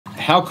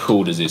How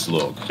cool does this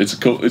look? It's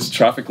cool. It's a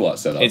traffic light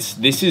setup.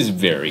 This is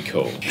very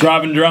cool.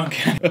 Driving drunk.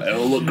 They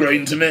all look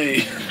green to me.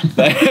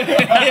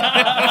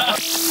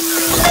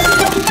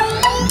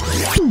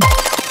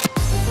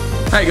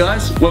 Hey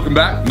guys, welcome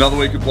back. Another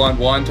week of blind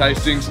wine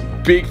tastings.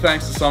 Big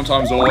thanks to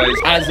Sometimes Always,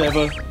 as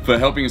ever, for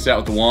helping us out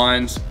with the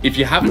wines. If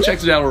you haven't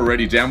checked it out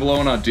already, down below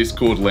on our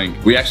Discord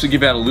link, we actually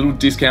give out a little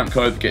discount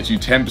code that gets you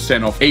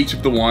 10% off each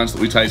of the wines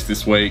that we taste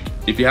this week.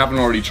 If you haven't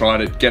already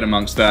tried it, get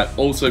amongst that.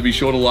 Also, be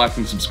sure to like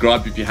and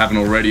subscribe if you haven't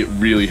already. It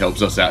really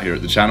helps us out here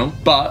at the channel.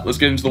 But let's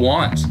get into the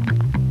wines.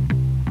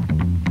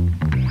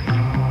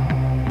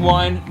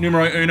 Wine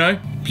numero uno.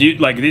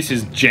 Like, this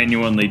is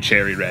genuinely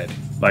cherry red.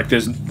 Like,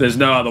 there's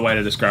no other way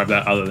to describe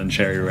that other than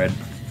cherry red.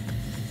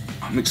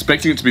 I'm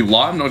expecting it to be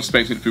light. I'm not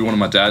expecting it to be one of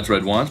my dad's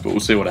red wines, but we'll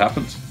see what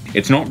happens.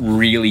 It's not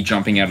really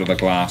jumping out of the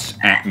glass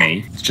at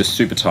me. It's just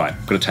super tight.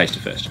 Got to taste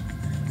it first.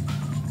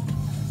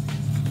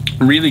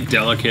 Really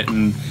delicate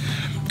and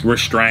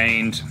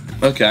restrained.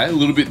 Okay, a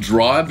little bit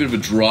dry, a bit of a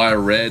drier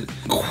red.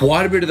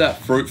 Quite a bit of that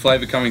fruit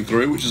flavour coming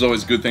through, which is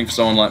always a good thing for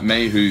someone like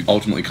me who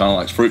ultimately kind of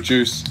likes fruit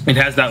juice. It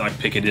has that like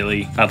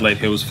Piccadilly, Adelaide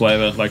Hills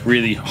flavour, like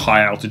really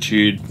high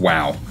altitude.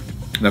 Wow.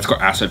 That's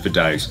got acid for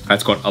days.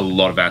 That's got a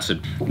lot of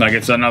acid. Like,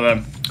 it's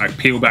another, like,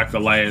 peel back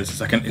the layers.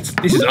 It's like,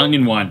 this is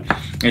onion wine.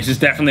 This is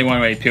definitely one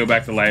where you peel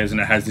back the layers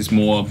and it has this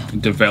more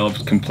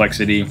developed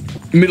complexity.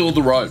 Middle of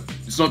the road.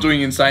 It's not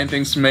doing insane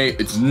things to me.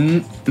 It's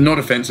not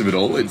offensive at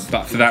all.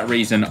 But for that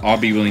reason,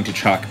 I'd be willing to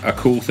chuck a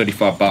cool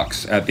 35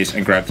 bucks at this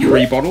and grab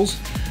 3 bottles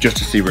just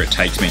to see where it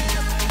takes me.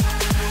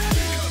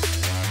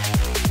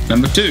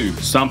 Number 2,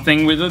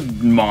 something with a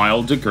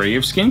mild degree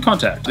of skin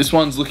contact. This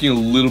one's looking a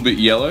little bit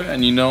yellow,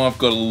 and you know I've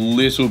got a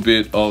little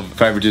bit of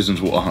favoritism.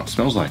 Oh, it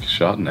smells like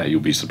Chardonnay.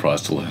 You'll be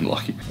surprised to learn,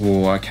 Lucky.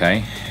 Oh,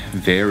 okay.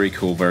 Very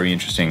cool, very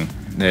interesting.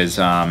 There's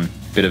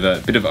bit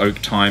of oak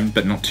thyme,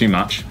 but not too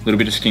much. A little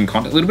bit of skin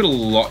contact, a little bit of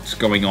lots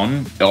going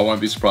on. I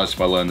won't be surprised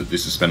if I learn that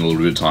this has spent a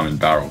little bit of time in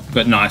barrel.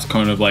 But nice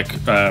kind of like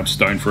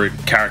stone fruit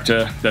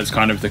character. That's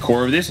kind of the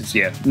core of this. It's,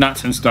 yeah,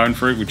 nuts and stone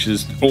fruit, which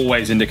is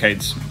always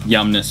indicates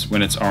yumness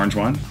when it's orange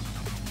wine.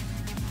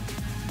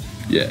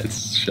 Yeah,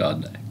 it's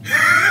Chardonnay.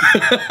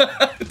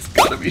 It's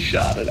gotta be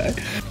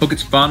Chardonnay. Look,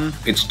 it's fun.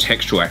 It's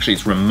textural, actually.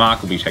 It's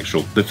remarkably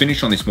textural. The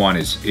finish on this wine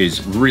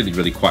is really,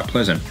 really quite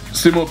pleasant.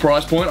 Similar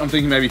price point. I'm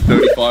thinking maybe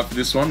 35 for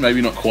this one.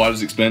 Maybe not quite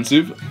as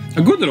expensive.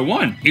 A good little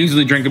wine.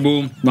 Easily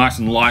drinkable, nice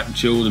and light and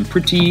chilled and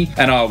pretty.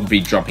 And I'll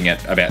be dropping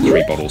it about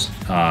 3 bottles.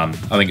 I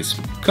think it's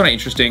kind of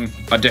interesting.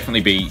 I'd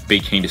definitely be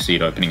keen to see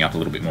it opening up a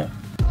little bit more.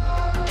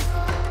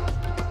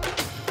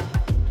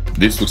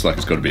 This looks like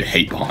it's got a bit of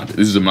heat behind it.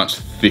 This is a much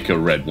thicker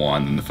red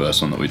wine than the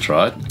first one that we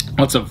tried.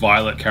 Lots of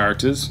violet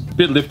characters.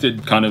 Bit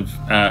lifted kind of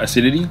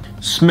acidity.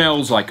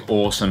 Smells like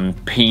awesome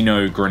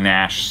Pinot,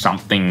 Grenache,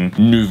 something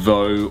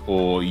Nouveau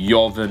or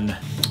Joven.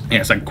 Yeah,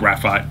 it's like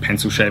graphite,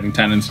 pencil shaving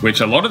tannins,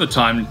 which a lot of the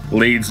time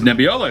leads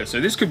Nebbiolo.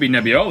 So this could be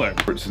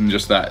Nebbiolo. It's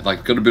just that,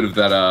 like, got a bit of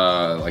that,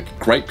 like,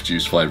 grape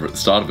juice flavour at the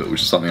start of it,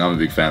 which is something I'm a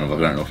big fan of. I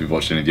don't know if you've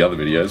watched any of the other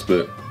videos,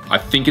 but I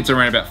think it's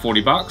around about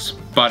 40 bucks,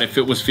 but if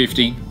it was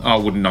 50, I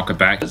wouldn't knock it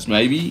back. It's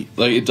maybe,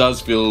 like, it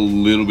does feel a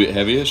little bit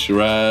heavier.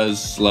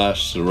 Shiraz /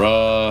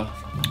 Syrah.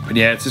 But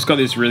yeah, it's just got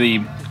this really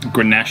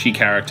Grenache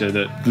character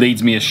that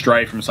leads me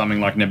astray from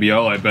something like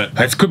Nebbiolo, but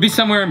it could be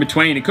somewhere in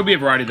between. It could be a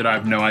variety that I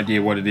have no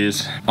idea what it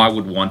is. I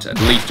would want at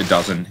least a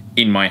dozen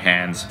in my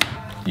hands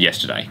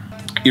yesterday.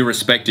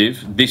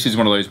 Irrespective, this is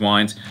one of those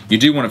wines, you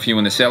do want a few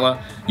in the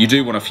cellar, you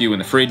do want a few in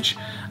the fridge,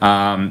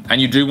 and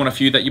you do want a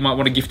few that you might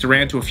want to gift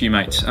around to a few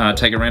mates,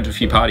 take around to a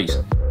few parties.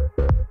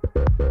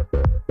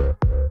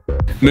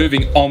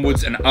 Moving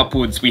onwards and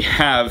upwards, we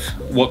have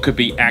what could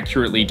be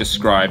accurately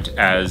described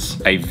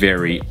as a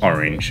very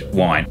orange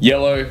wine.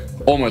 Yellow,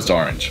 almost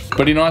orange.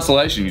 But in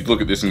isolation, you'd look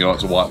at this and go,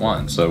 it's a white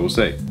wine, so we'll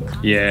see.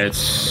 Yeah, it's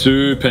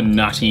super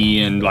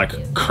nutty and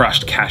like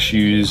crushed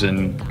cashews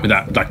and with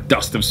that like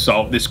dust of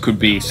salt. This could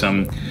be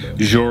some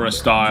Jura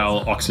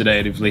style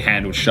oxidatively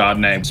handled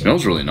Chardonnay. It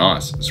smells really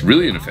nice. It's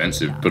really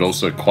inoffensive, but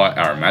also quite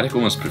aromatic,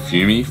 almost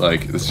perfumey.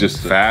 Like, it's just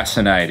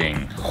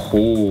fascinating.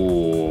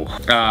 Oh.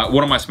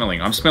 What am I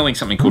smelling? I'm smelling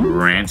something called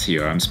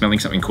rancio. I'm smelling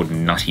something called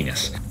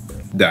nuttiness.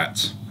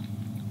 That's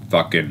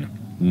fucking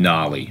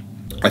gnarly.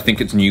 I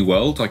think it's New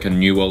World, like a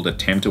New World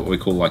attempt at what we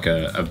call like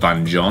a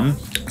Vanjon.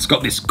 It's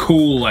got this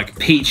cool, like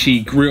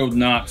peachy grilled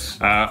nuts.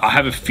 I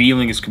have a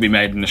feeling this could be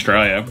made in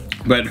Australia,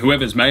 but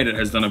whoever's made it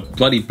has done a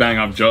bloody bang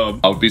up job.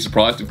 I would be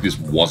surprised if this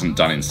wasn't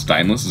done in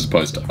stainless as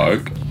opposed to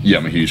oak. Yeah,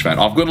 I'm a huge fan.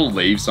 I've got to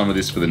leave some of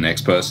this for the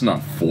next person,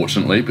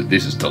 unfortunately, but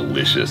this is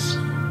delicious.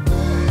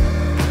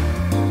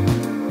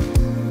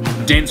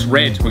 Dense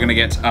red. We're gonna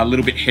get a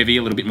little bit heavy,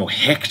 a little bit more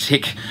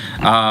hectic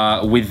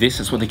with this.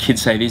 That's what the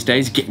kids say these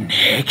days, getting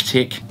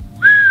hectic.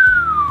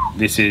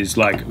 This is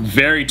like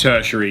very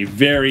tertiary,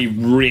 very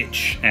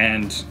rich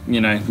and,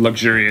 you know,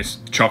 luxurious,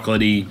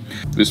 chocolatey.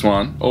 This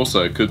one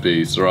also could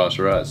be Syrah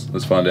Shiraz.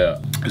 Let's find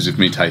out. As if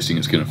me tasting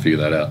it's gonna figure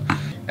that out.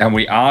 And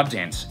we are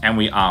dense, and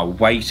we are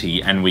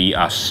weighty, and we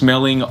are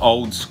smelling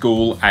old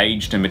school,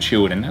 aged and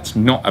matured, and that's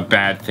not a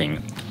bad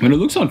thing. I mean, it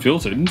looks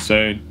unfiltered,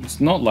 so it's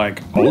not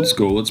like old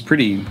school. It's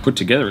pretty put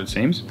together, it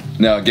seems.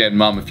 Now, again,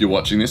 Mum, if you're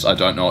watching this, I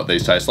don't know what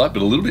these taste like,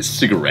 but a little bit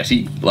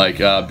cigarette-y,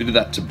 like a bit of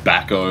that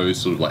tobacco,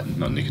 sort of like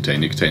not nicotine.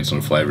 Nicotine's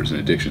not a flavour; it's an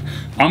addiction.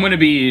 I'm gonna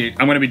be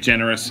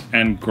generous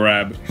and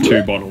grab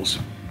 2 bottles.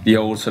 The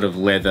old sort of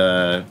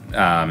leather,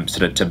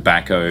 sort of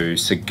tobacco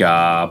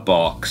cigar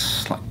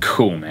box. Like,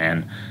 cool,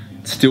 man.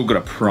 Still got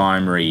a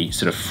primary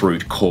sort of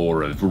fruit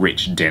core of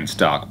rich, dense,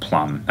 dark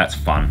plum. That's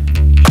fun.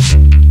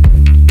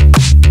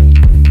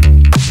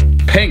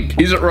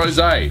 Pink. Is it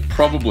rosé?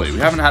 Probably. We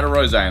haven't had a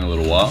rosé in a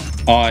little while.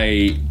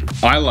 I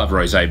love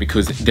rosé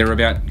because they're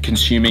about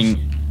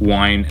consuming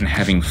wine and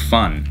having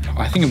fun.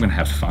 I think I'm gonna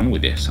have fun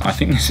with this. I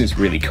think this is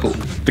really cool.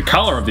 The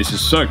color of this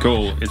is so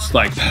cool. It's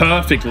like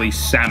perfectly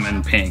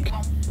salmon pink.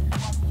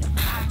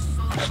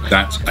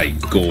 That's a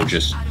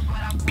gorgeous,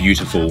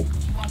 beautiful,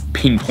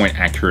 pinpoint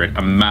accurate,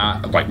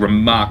 like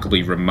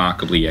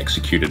remarkably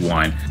executed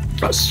wine.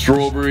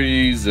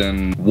 Strawberries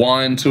and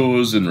wine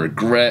tours and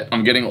regret.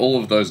 I'm getting all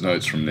of those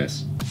notes from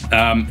this.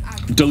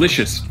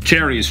 Delicious.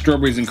 Cherries,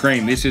 strawberries and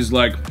cream. This is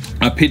like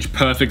a pitch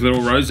perfect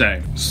little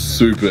rosé.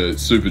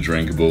 Super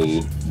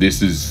drinkable.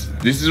 This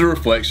is a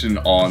reflection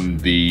on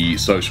the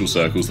social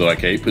circles that I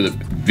keep, but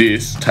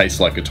this tastes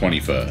like a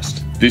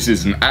 21st. This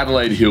is an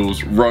Adelaide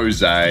Hills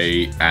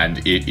rosé, and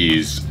it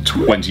is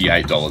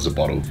 $28 a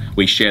bottle.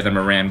 We share them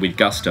around with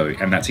gusto,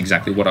 and that's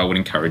exactly what I would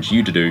encourage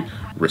you to do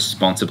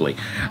responsibly.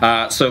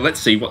 So let's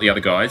see what the other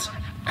guys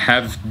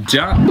have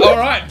done. All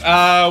right,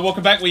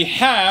 welcome back. We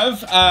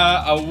have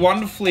a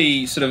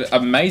wonderfully sort of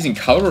amazing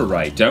color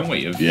array, don't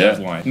we, of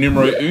wine.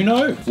 Numero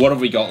uno. What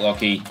have we got,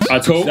 Lockie?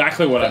 That's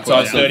exactly what I put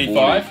Size down.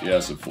 35. Yeah,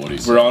 it's a 40.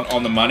 We're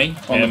on the money.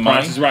 On the money.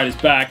 Price is Right is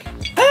back.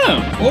 Oh,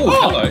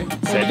 hello.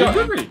 Xavier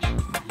Goodridge.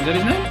 Is that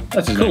his name?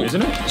 That's his name,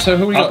 isn't it? So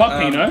who we got?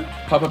 Papa Pinot.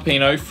 Papa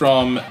Pinot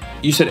from,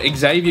 you said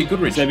Xavier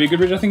Goodridge. Xavier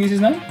Goodridge, I think is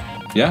his name.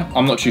 Yeah,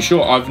 I'm not too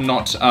sure. I've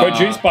not...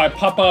 Produced by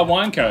Papa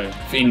Wine Co.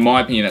 In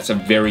my opinion, that's a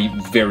very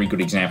good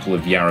example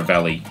of Yarra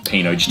Valley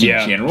Pinot just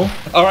in general.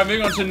 All right,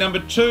 moving on to number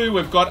 2,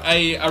 we've got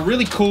a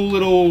really cool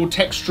little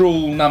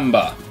textural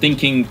number.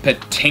 Thinking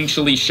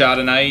potentially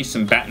Chardonnay,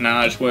 some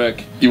batonnage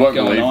work. You won't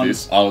going believe on.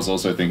 this. I was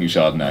also thinking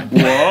Chardonnay.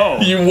 Whoa.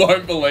 You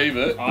won't believe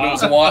it. But it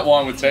was white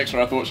wine with texture.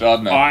 I thought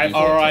Chardonnay.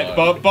 All right,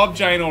 Bob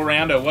Jane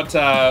all-rounder. What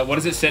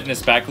is it setting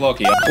us back,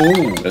 Lockie?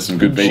 Ooh, there's some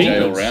good BJ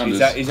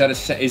all-rounders.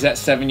 Is that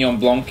Sauvignon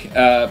Blanc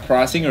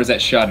pricing, or is that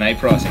Chardonnay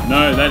pricing?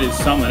 No, that is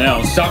something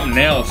else.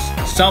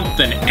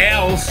 Something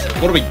else.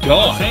 What do we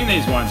got? I've seen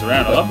these wines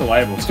around. I love the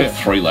labels. It's got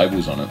 3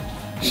 labels on it.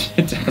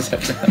 It does.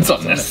 That's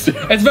not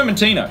necessary. It's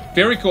Vermentino.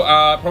 Very cool.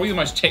 Probably the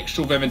most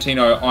textural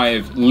Vermentino I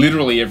have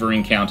literally ever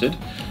encountered.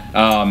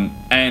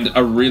 And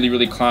a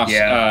really class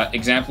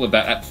example of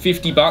that. At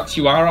 $50,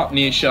 you are up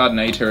near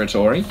Chardonnay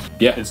territory.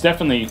 Yeah, it's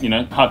definitely,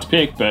 hard to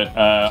pick, but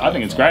I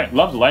think it's great.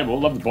 Love the label,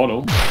 love the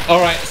bottle. All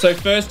right, so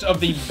first of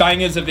the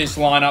bangers of this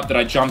lineup that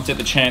I jumped at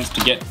the chance to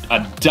get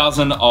a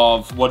dozen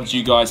of. What did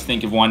you guys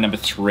think of wine number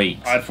 3?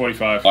 I had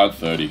 45. I had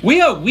 30.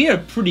 We are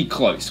pretty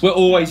close. We're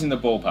always in the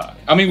ballpark.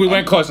 I mean, we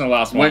weren't close in the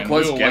last one. We're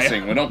close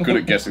guessing. We're not good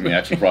at guessing the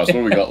actual price. What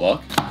do we got,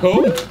 Locke?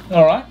 Cool.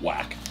 All right.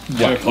 Whack.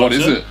 What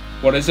is it?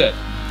 What is it?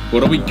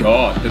 What do we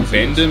got? The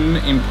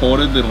Bendham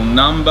imported little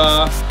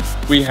number.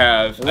 We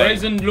have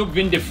Raisin de Loup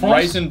Vin de France.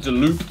 Raisin de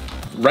Loup.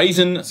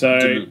 Raisin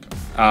de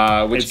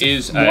Loup. Which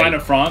is wine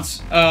of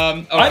France.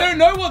 I don't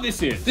know what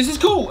this is. This is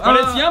cool. But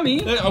it's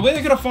yummy.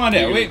 We're gonna find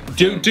out.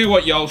 Do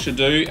what y'all should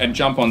do and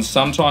jump on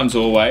Sometimes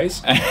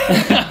Always.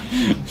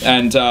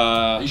 And he's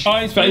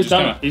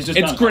done it. He's just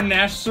it's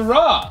Grenache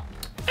Syrah.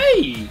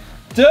 Hey,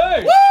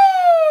 dude. Woo!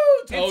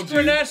 It's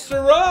Grenache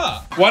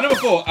Syrah. Wine number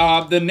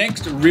 4. The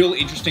next real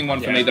interesting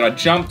one for me that I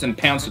jumped and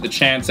pounced at the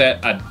chance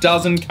at. A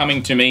dozen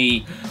coming to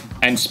me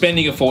and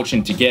spending a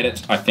fortune to get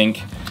it, I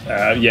think.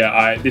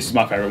 This is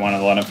my favourite one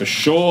on the lineup for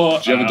sure.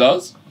 Do you have a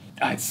does?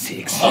 I had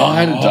 6. Oh, I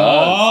had a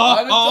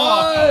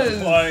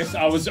does.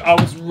 Close. I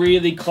was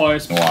really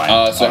close. So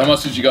how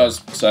much did you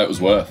guys say it was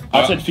worth?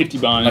 I said 50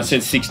 bones. I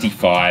said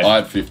 65. I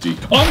had 50.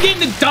 I'm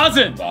getting a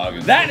dozen.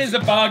 Bargain. That is a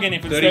bargain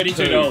if it's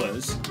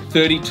 $32.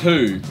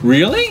 32.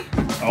 Really?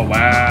 Oh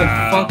wow. The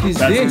fuck is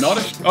this?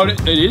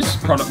 It is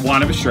product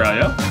wine of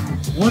Australia.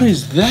 What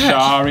is that?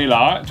 Chalari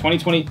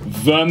 2020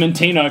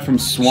 Vermentino from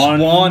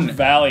Swan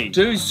Valley.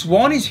 Dude,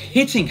 Swan is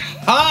hitting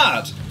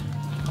hard.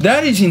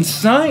 That is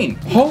insane.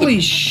 Holy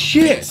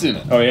shit. Bits in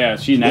it. Oh yeah,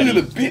 she's natty.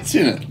 Look at the bits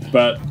in it.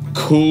 But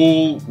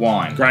cool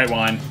wine. Great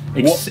wine.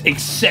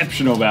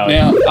 Exceptional value.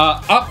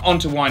 Now, up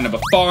onto wine number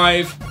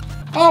 5.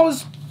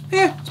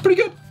 It's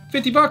pretty good.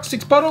 $50,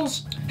 6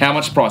 bottles. How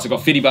much price? I got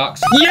 $50.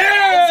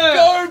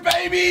 Yeah! Let's go,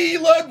 baby!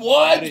 Learn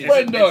wine,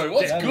 friendo.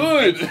 What's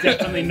good? It's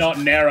definitely not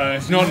narrow.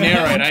 It's not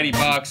narrow at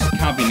 $80.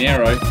 Can't be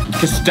narrow.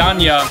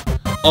 Castagna,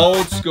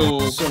 old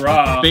school,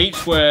 Syrah,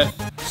 Beechworth,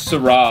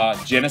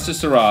 Syrah,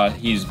 Genesis Syrah.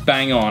 He's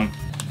bang on.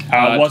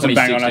 Wasn't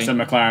bang on. I said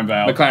McLaren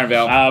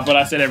Vale. But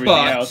I said everything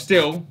else.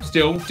 Still,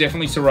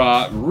 definitely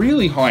Syrah.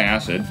 Really high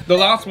acid. The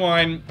last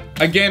wine,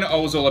 again, I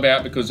was all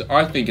about because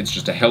I think it's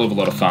just a hell of a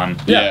lot of fun.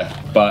 Yeah.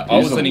 But I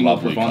was letting more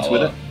Provence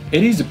with it.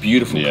 It is a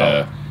beautiful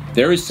colour.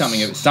 There is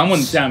something of someone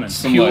Salmon.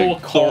 some, Pure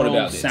like, thought coral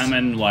about this.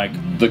 salmon, like,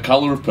 The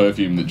colour of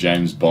perfume that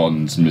James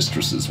Bond's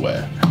mistresses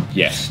wear.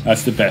 Yes.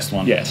 that's the best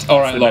one. Yes. All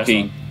right, That's the best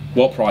Lockie. one.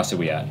 What price are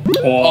we at?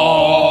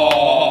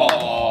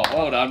 Oh,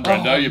 well done,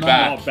 Brendo. You're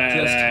back. Not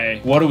bad, eh?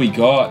 What do we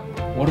got?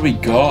 What do we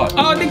got?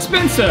 Oh, Nick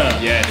Spencer.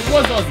 Yes. It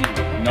was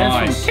Aussie.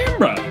 Nice. It's from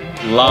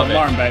Canberra. Love it.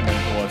 Lauren Bateman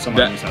or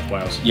someone in That- New South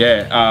Wales.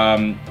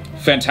 Yeah,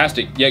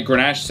 fantastic. Yeah,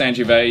 Grenache,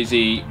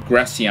 Sangiovese,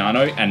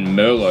 Graciano, and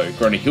Merlot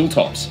grown to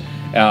hilltops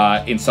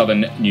in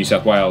southern New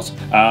South Wales.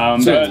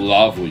 It's a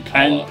lovely and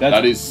colour. that's-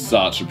 That is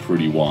such a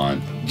pretty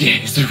wine. Yeah,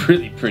 it's a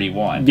really pretty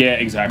wine. Yeah,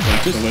 exactly.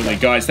 Absolutely.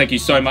 Guys, thank you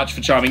so much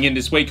for chiming in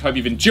this week. Hope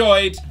you've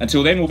enjoyed.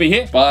 Until then, we'll be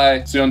here.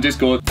 Bye. See you on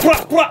Discord.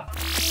 Blah, blah.